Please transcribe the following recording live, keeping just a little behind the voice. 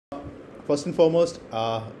First and foremost,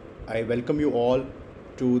 I welcome you all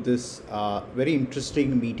to this very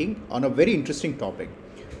interesting meeting on a very interesting topic.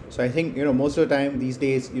 So I think most of the time these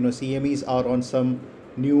days CMEs are on some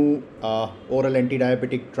new oral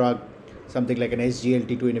anti-diabetic drug, something like an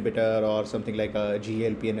SGLT2 inhibitor or something like a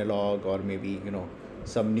GLP analog, or maybe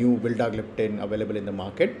some new vildagliptin available in the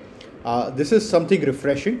market. This is something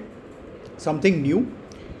refreshing, something new,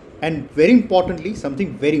 and very importantly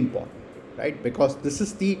something very important, right? Because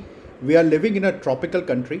we are living in a tropical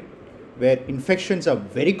country where infections are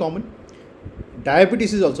very common,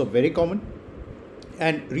 diabetes is also very common,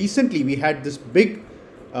 and recently we had this big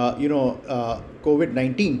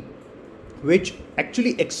COVID-19, which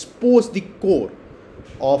actually exposed the core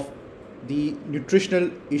of the nutritional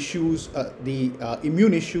issues, the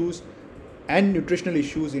immune issues and nutritional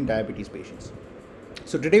issues in diabetes patients.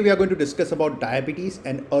 So today we are going to discuss about diabetes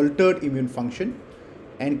and altered immune function,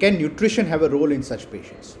 and can nutrition have a role in such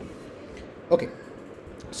patients. Okay,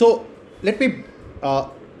 so let me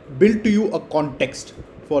build to you a context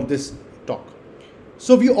for this talk.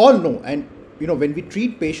 So we all know, and when we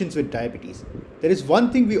treat patients with diabetes, there is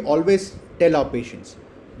one thing we always tell our patients,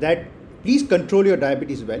 that please control your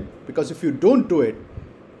diabetes well, because if you don't do it,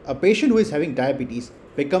 a patient who is having diabetes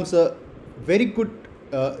becomes a very good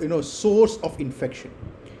source of infection.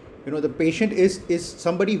 The patient is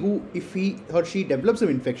somebody who, if he or she develops an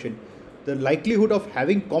infection, the likelihood of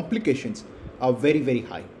having complications are very, very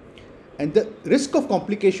high, and the risk of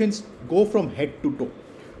complications go from head to toe.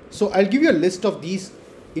 So I'll give you a list of these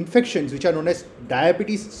infections which are known as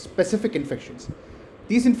diabetes specific infections.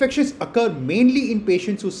 These infections occur mainly in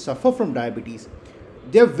patients who suffer from diabetes.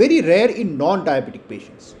 They are very rare in non-diabetic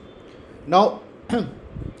patients. Now,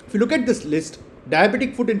 if you look at this list,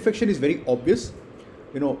 diabetic foot infection is very obvious.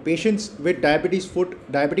 Patients with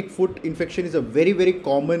diabetic foot infection is a very, very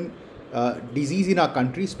common disease in our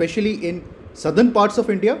country, especially in southern parts of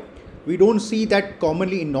India. We don't see that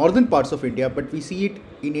commonly in northern parts of India, but we see it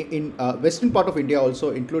in western part of India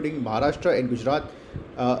also, including Maharashtra and Gujarat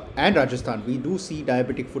and Rajasthan. We do see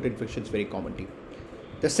diabetic foot infections very commonly.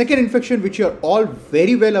 The second infection, which you are all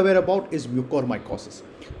very well aware about, is mucormycosis.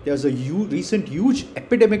 There's a recent huge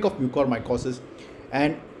epidemic of mucormycosis,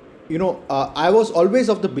 and I was always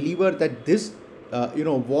of the believer that this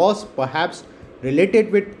was perhaps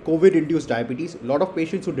related with COVID-induced diabetes. A lot of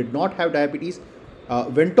patients who did not have diabetes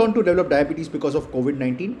went on to develop diabetes because of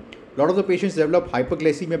COVID-19. A lot of the patients developed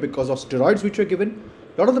hyperglycemia because of steroids which were given.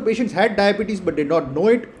 A lot of the patients had diabetes but did not know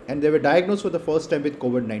it, and they were diagnosed for the first time with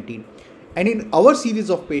COVID-19. And in our series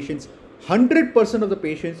of patients, 100% of the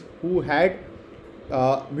patients who had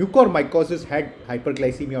mucormycosis had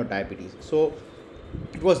hyperglycemia or diabetes. So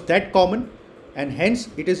it was that common, and hence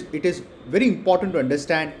it is very important to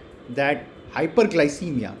understand that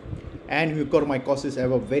hyperglycemia and mucormycosis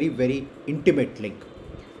have a very, very intimate link.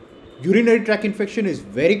 Urinary tract infection is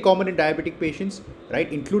very common in diabetic patients,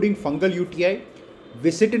 right, including fungal UTI.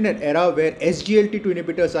 We sit in an era where SGLT2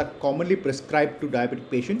 inhibitors are commonly prescribed to diabetic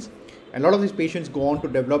patients, and a lot of these patients go on to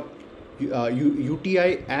develop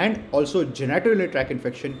UTI and also genitourinary tract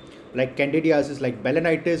infection like candidiasis, like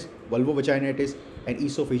balanitis, vulvovaginitis, and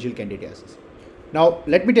esophageal candidiasis. Now,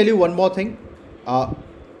 let me tell you one more thing. A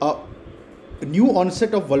new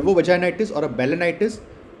onset of vulvovaginitis or a balanitis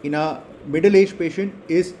in a middle-aged patient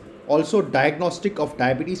is also diagnostic of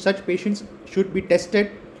diabetes. Such patients should be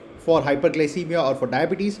tested for hyperglycemia or for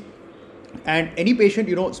diabetes. And any patient,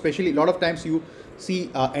 especially a lot of times you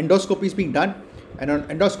see endoscopies being done, and on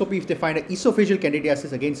endoscopy, if they find an esophageal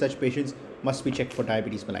candidiasis, again such patients must be checked for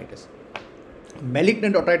diabetes mellitus.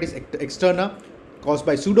 Malignant otitis externa caused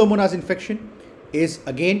by Pseudomonas infection is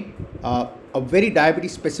again a very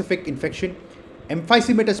diabetes specific infection.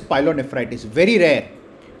 Emphysematous pyelonephritis, very rare,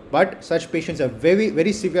 but such patients have very,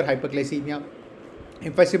 very severe hyperglycemia.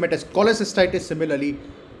 Emphysematous cholecystitis, similarly,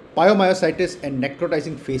 pyomyositis and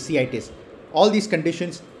necrotizing fasciitis. All these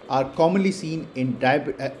conditions are commonly seen in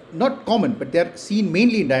not common, but they are seen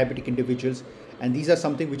mainly in diabetic individuals, and these are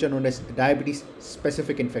something which are known as diabetes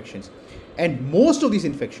specific infections. And most of these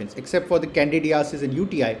infections, except for the candidiasis and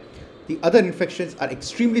UTI, the other infections are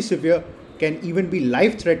extremely severe, can even be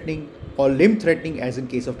life-threatening or limb-threatening, as in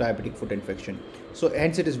case of diabetic foot infection. So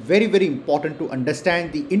hence it is very, very important to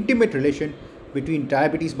understand the intimate relation between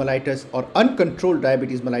diabetes mellitus or uncontrolled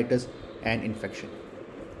diabetes mellitus and infection.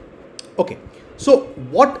 Okay, so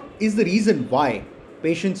what is the reason why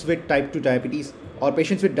patients with type 2 diabetes or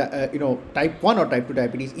patients with type 1 or type 2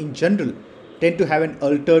 diabetes in general tend to have an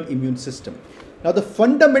altered immune system? Now, the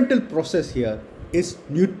fundamental process here is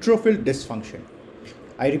neutrophil dysfunction.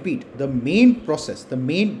 I repeat, the main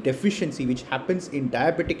deficiency which happens in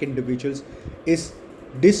diabetic individuals is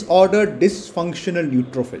disordered dysfunctional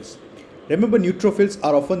neutrophils. Remember, neutrophils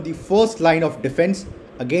are often the first line of defense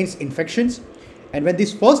against infections, and when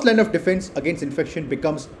this first line of defense against infection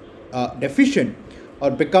becomes deficient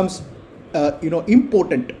or becomes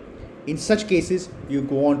impotent, in such cases you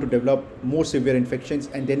go on to develop more severe infections,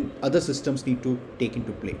 and then other systems need to take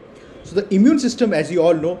into play. So the immune system, as you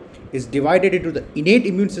all know, is divided into the innate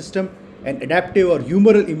immune system and adaptive or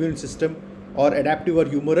humoral immune system, or adaptive or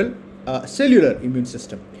humoral cellular immune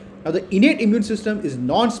system. Now the innate immune system is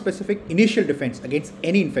non-specific initial defense against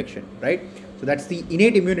any infection, right? So that's the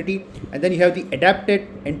innate immunity, and then you have the adapted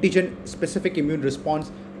antigen specific immune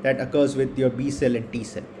response that occurs with your B cell and T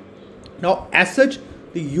cell. Now as such,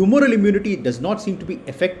 the humoral immunity does not seem to be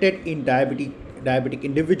affected in diabetic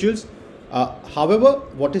individuals. However,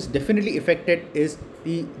 what is definitely affected is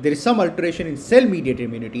there is some alteration in cell-mediated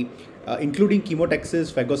immunity, including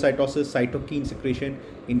chemotaxis, phagocytosis, cytokine secretion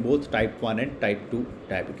in both type 1 and type 2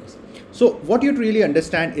 diabetes. So what you really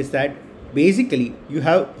understand is that basically you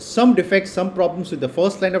have some defects, some problems with the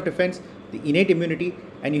first line of defense, the innate immunity,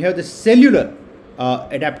 and you have the cellular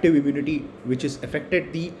adaptive immunity, which is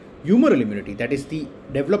affected the humoral immunity, that is the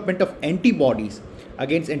development of antibodies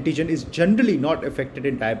against antigen, is generally not affected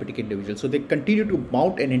in diabetic individuals. So they continue to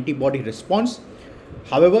mount an antibody response.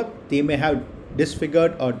 However, they may have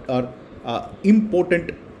disfigured or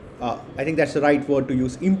impotent, I think that's the right word to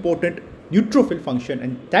use, impotent neutrophil function,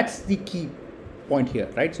 and that's the key point here,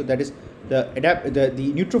 right? So that is the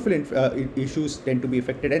neutrophil issues tend to be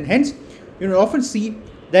affected, and hence you often see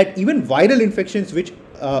that even viral infections, which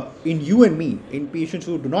in you and me, in patients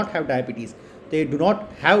who do not have diabetes, they do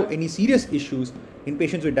not have any serious issues. In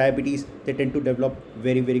patients with diabetes, they tend to develop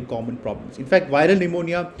very, very common problems. In fact, viral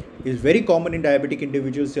pneumonia is very common in diabetic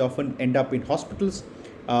individuals. They often end up in hospitals,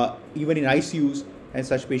 even in ICUs, and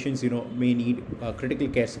such patients, may need critical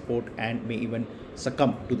care support and may even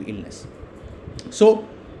succumb to the illness. So,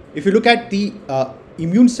 if you look at the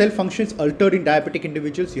immune cell functions altered in diabetic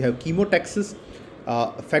individuals, you have chemotaxis,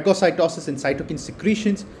 phagocytosis, and cytokine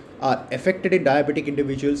secretions are affected in diabetic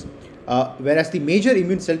individuals, whereas the major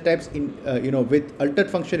immune cell types in with altered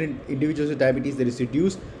function in individuals with diabetes, there is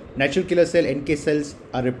reduced natural killer cell NK cells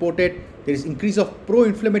are reported. There is increase of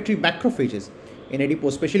pro-inflammatory macrophages in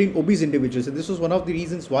adipose, especially in obese individuals, and this was one of the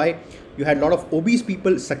reasons why you had a lot of obese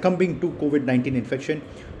people succumbing to COVID-19 infection.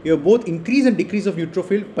 You have both increase and decrease of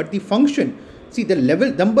neutrophil, but the function, see, the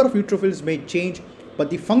number of neutrophils may change, but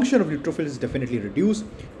the function of neutrophil is definitely reduced,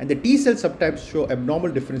 and the T cell subtypes show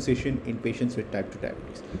abnormal differentiation in patients with type 2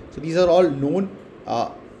 diabetes. So these are all known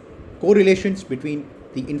correlations between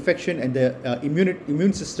the infection and the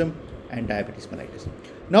immune system and diabetes mellitus.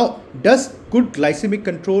 Now, does good glycemic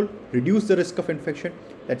control reduce the risk of infection?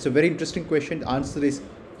 That's a very interesting question. The answer is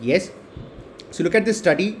yes. So look at this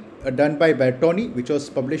study done by Bertoni, which was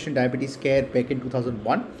published in Diabetes Care back in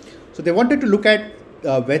 2001. So they wanted to look at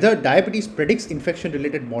whether diabetes predicts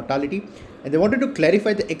infection-related mortality, and they wanted to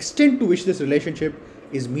clarify the extent to which this relationship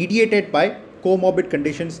is mediated by comorbid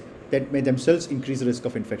conditions that may themselves increase the risk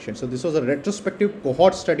of infection. So this was a retrospective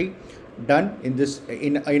cohort study done in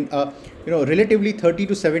relatively 30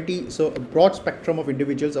 to 70, so a broad spectrum of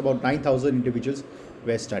individuals, about 9,000 individuals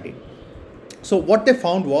were studied. So what they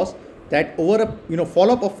found was that over a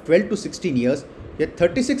follow-up of 12 to 16 years, you had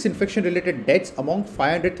 36 infection-related deaths among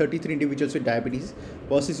 533 individuals with diabetes,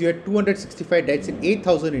 versus you had 265 deaths in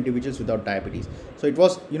 8,000 individuals without diabetes. So it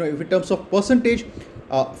was, if in terms of percentage,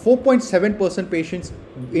 4.7% patients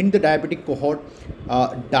in the diabetic cohort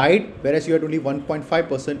died, whereas you had only 1.5%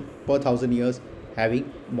 per 1,000 years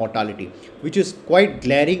having mortality, which is quite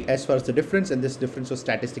glaring as far as the difference, and this difference was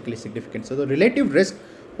statistically significant. So the relative risk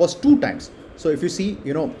was 2 times. So if you see,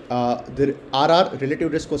 the RR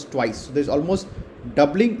relative risk was twice. So there's almost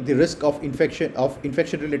doubling the risk of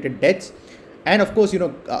infection-related deaths. And of course,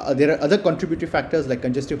 there are other contributory factors like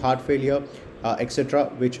congestive heart failure, etc.,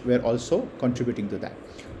 which were also contributing to that.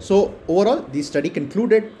 So overall, the study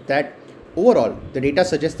concluded that overall, the data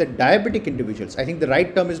suggests that diabetic individuals, I think the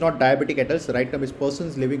right term is not diabetic adults, the right term is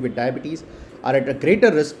persons living with diabetes, are at a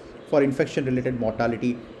greater risk for infection-related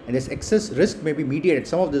mortality, and this excess risk may be mediated.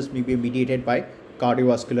 Some of this may be mediated by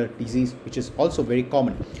cardiovascular disease, which is also very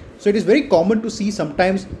common. So it is very common to see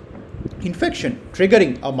sometimes infection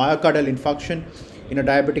triggering a myocardial infarction in a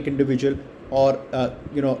diabetic individual, or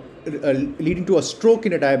leading to a stroke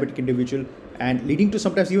in a diabetic individual, and leading to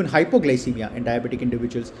sometimes even hypoglycemia in diabetic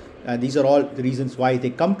individuals. These are all the reasons why they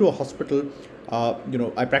come to a hospital.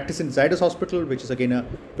 I practice in Zydus Hospital, which is again a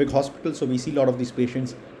big hospital, so we see a lot of these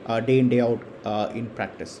patients day in, day out in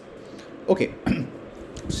practice. Okay,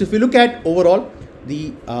 so if you look at overall,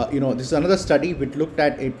 this is another study which looked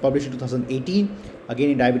at it, published in 2018. again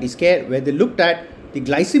in diabetes care, where they looked at the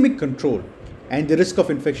glycemic control and the risk of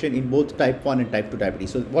infection in both type 1 and type 2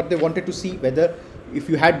 diabetes. So what they wanted to see, whether if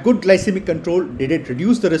you had good glycemic control, did it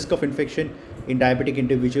reduce the risk of infection in diabetic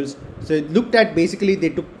individuals. So it looked at, basically they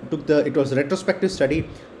took the, it was a retrospective study.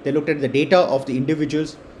 They looked at the data of the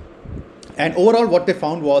individuals, and overall what they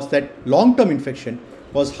found was that long-term infection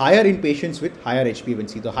was higher in patients with higher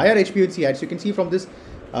HbA1c. The higher HbA1c, as you can see from this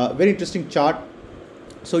very interesting chart.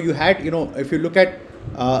 So you had, if you look at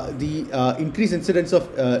the increased incidence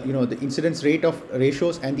of, the incidence rate of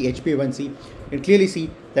ratios and the HbA1c, you can clearly see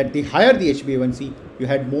that the higher the HbA1c, you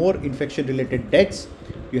had more infection-related deaths,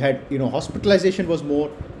 you had, hospitalization was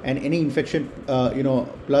more, and any infection,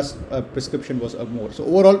 plus prescription was more. So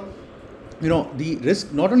overall, the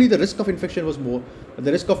risk, not only the risk of infection was more, but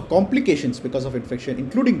the risk of complications because of infection,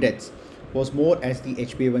 including deaths, was more as the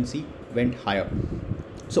HbA1c went higher.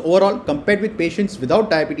 So overall, compared with patients without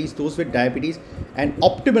diabetes, those with diabetes and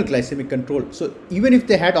optimal glycemic control. So even if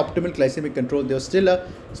they had optimal glycemic control, there was still a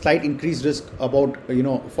slight increased risk, about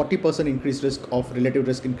 40% increased risk of relative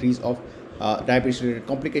risk increase of diabetes-related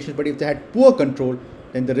complications. But if they had poor control,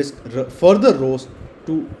 then the risk further rose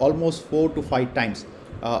to almost 4 to 5 times,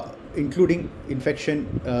 including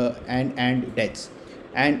infection and deaths.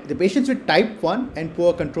 And the patients with type 1 and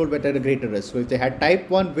poor control were at a greater risk. So if they had type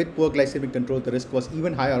 1 with poor glycemic control, the risk was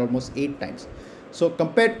even higher, almost 8 times. So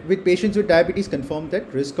compared with patients with diabetes, confirmed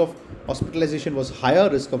that risk of hospitalization was higher,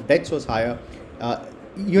 risk of deaths was higher,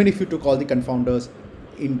 even if you took all the confounders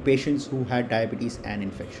in patients who had diabetes and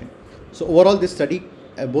infection. So overall, this study,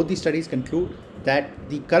 both these studies conclude that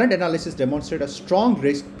the current analysis demonstrate a strong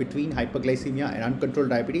risk between hyperglycemia and uncontrolled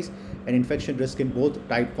diabetes and infection risk in both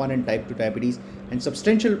type 1 and type 2 diabetes, and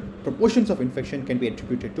substantial proportions of infection can be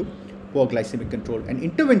attributed to poor glycemic control, and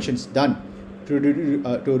interventions done to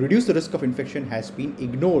reduce the risk of infection has been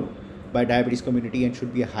ignored by diabetes community and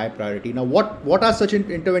should be a high priority. Now what are such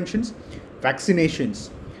interventions? Vaccinations,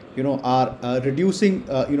 are reducing,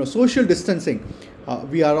 social distancing.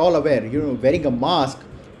 We are all aware, wearing a mask,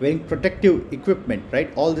 wearing protective equipment,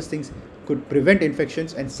 right? All these things could prevent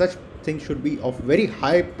infections, and such things should be of very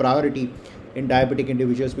high priority in diabetic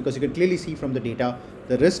individuals, because you can clearly see from the data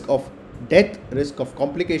the risk of death, risk of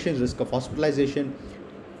complications, risk of hospitalization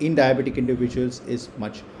in diabetic individuals is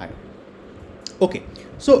much higher. Okay,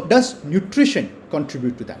 so does nutrition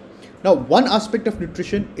contribute to that? Now, one aspect of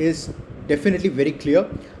nutrition is definitely very clear,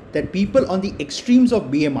 that people on the extremes of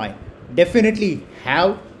BMI definitely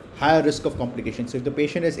have higher risk of complications. So if the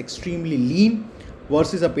patient is extremely lean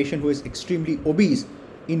versus a patient who is extremely obese,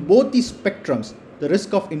 in both these spectrums, the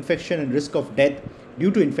risk of infection and risk of death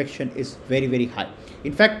due to infection is very, very high.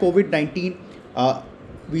 In fact, COVID-19,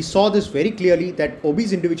 we saw this very clearly, that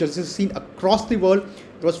obese individuals, this is seen across the world.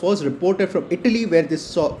 It was first reported from Italy, where this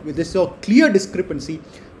saw clear discrepancy,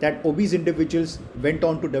 that obese individuals went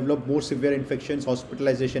on to develop more severe infections,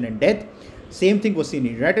 hospitalization and death. Same thing was seen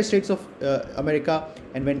in the United States of America,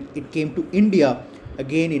 and when it came to India,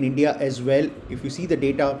 again in India as well, if you see the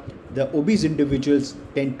data, the obese individuals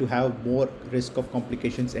tend to have more risk of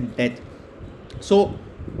complications and death. So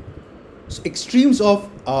extremes of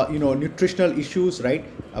nutritional issues, right?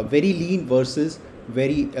 Very lean versus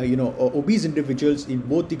very obese individuals, in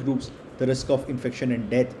both the groups, the risk of infection and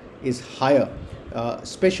death is higher,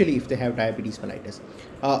 especially if they have diabetes mellitus.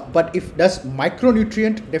 But does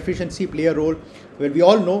micronutrient deficiency play a role? Well, we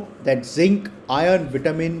all know that zinc, iron,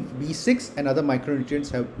 vitamin B6 and other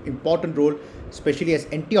micronutrients have important role, especially as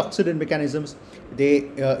antioxidant mechanisms.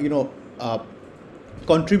 They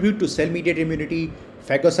contribute to cell-mediated immunity,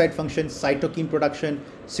 phagocyte function, cytokine production,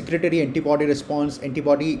 secretory antibody response,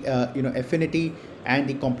 antibody affinity, and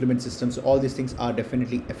the complement system. So all these things are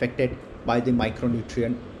definitely affected by the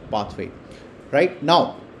micronutrient pathway. Right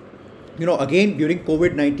now, again during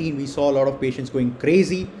COVID-19, we saw a lot of patients going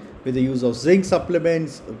crazy with the use of zinc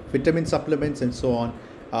supplements, vitamin supplements, and so on.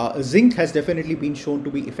 Zinc has definitely been shown to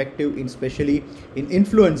be effective, especially in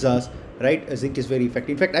influenzas. Right, zinc is very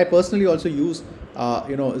effective. In fact, I personally also use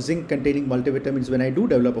zinc-containing multivitamins when I do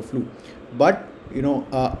develop a flu. But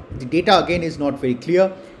the data again is not very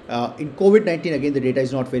clear. In COVID-19, again the data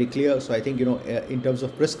is not very clear. So I think in terms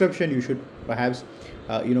of prescription, you should perhaps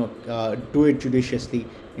do it judiciously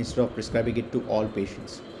instead of prescribing it to all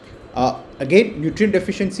patients. Again, nutrient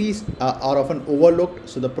deficiencies are often overlooked.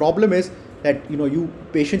 So the problem is that you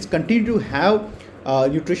patients continue to have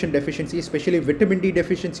nutrition deficiency, especially vitamin D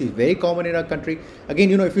deficiency is very common in our country.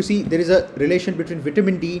 Again, if you see, there is a relation between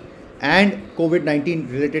vitamin D and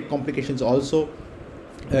COVID-19 related complications also.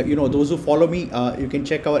 Those who follow me, you can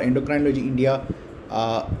check our Endocrinology India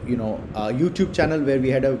YouTube channel, where we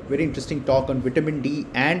had a very interesting talk on vitamin D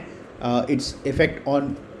and its effect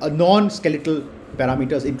on a non-skeletal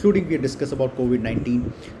parameters, including we discussed about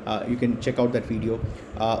COVID-19. You can check out that video.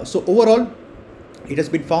 So overall, it has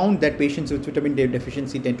been found that patients with vitamin D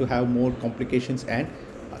deficiency tend to have more complications and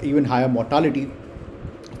even higher mortality.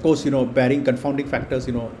 Of course, bearing confounding factors,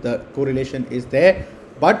 the correlation is there,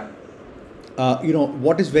 but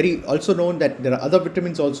what is very also known that there are other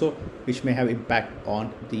vitamins also which may have impact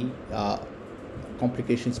on the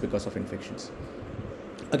complications because of infections.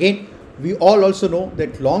 Again, we all also know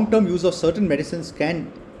that long-term use of certain medicines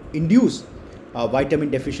can induce vitamin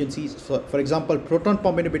deficiencies. For example, proton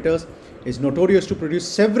pump inhibitors is notorious to produce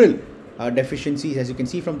several deficiencies, as you can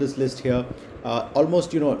see from this list here.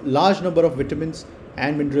 Almost large number of vitamins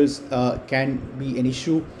and minerals can be an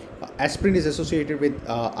issue. Aspirin is associated with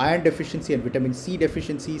iron deficiency and vitamin C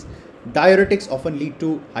deficiencies. Diuretics often lead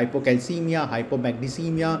to hypocalcemia,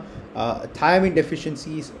 hypomagnesemia, thiamine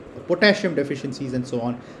deficiencies, potassium deficiencies, and so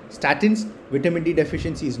on. Statins, vitamin D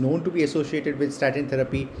deficiency is known to be associated with statin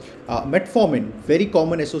therapy. Metformin, very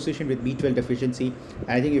common association with B12 deficiency.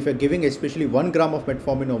 And I think if you're giving especially 1 gram of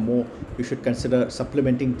metformin or more, you should consider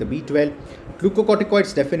supplementing the B12.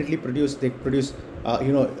 Glucocorticoids definitely produce the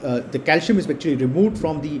calcium is actually removed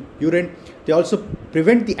from the urine. They also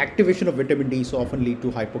prevent the activation of vitamin D, so often lead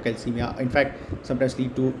to hypocalcemia. In fact, sometimes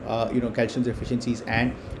lead to calcium deficiencies,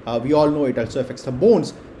 and we all know it also affects the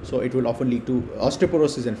bones, so it will often lead to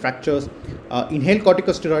osteoporosis and fractures. Inhaled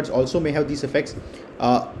corticosteroids also may have these effects.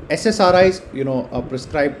 SSRIs,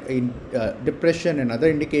 prescribed in depression and other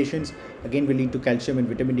indications, again will lead to calcium and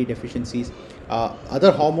vitamin D deficiencies.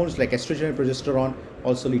 Other hormones like estrogen and progesterone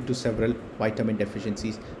also lead to several vitamin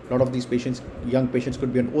deficiencies. A lot of these patients, young patients,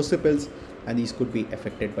 could be on OC pills, and these could be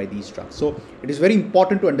affected by these drugs. So it is very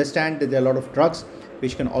important to understand that there are a lot of drugs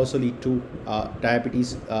which can also lead to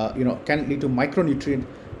diabetes, can lead to micronutrient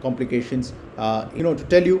complications. To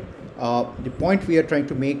tell you, the point we are trying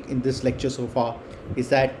to make in this lecture so far is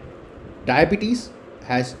that diabetes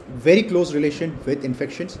has very close relation with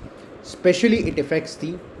infections. Especially it affects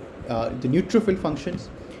the neutrophil functions.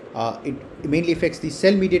 It mainly affects the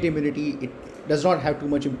cell-mediated immunity. It does not have too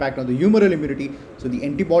much impact on the humoral immunity, so the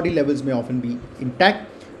antibody levels may often be intact.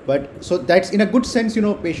 But so that's in a good sense,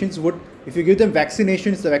 patients would, if you give them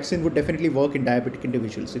vaccinations, the vaccine would definitely work in diabetic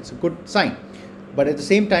individuals. It's a good sign. But at the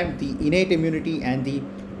same time, the innate immunity and the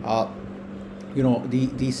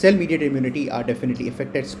cell-mediated immunity are definitely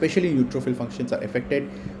affected, especially neutrophil functions are affected.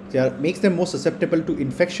 Makes them more susceptible to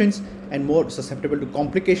infections and more susceptible to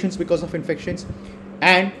complications because of infections.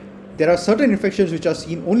 And there are certain infections which are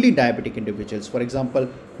seen only in diabetic individuals. For example,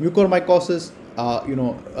 mucormycosis,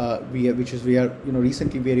 which we are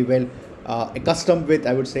recently very well accustomed with,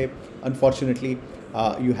 I would say. Unfortunately,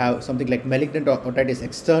 you have something like malignant otitis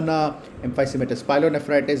externa, emphysematous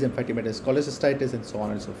pyelonephritis, emphysematous cholecystitis, and so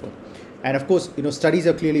on and so forth. And of course, studies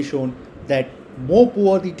have clearly shown that more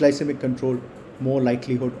poor the glycemic control, more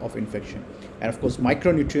likelihood of infection. And of course,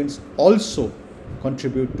 micronutrients also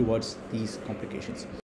contribute towards these complications.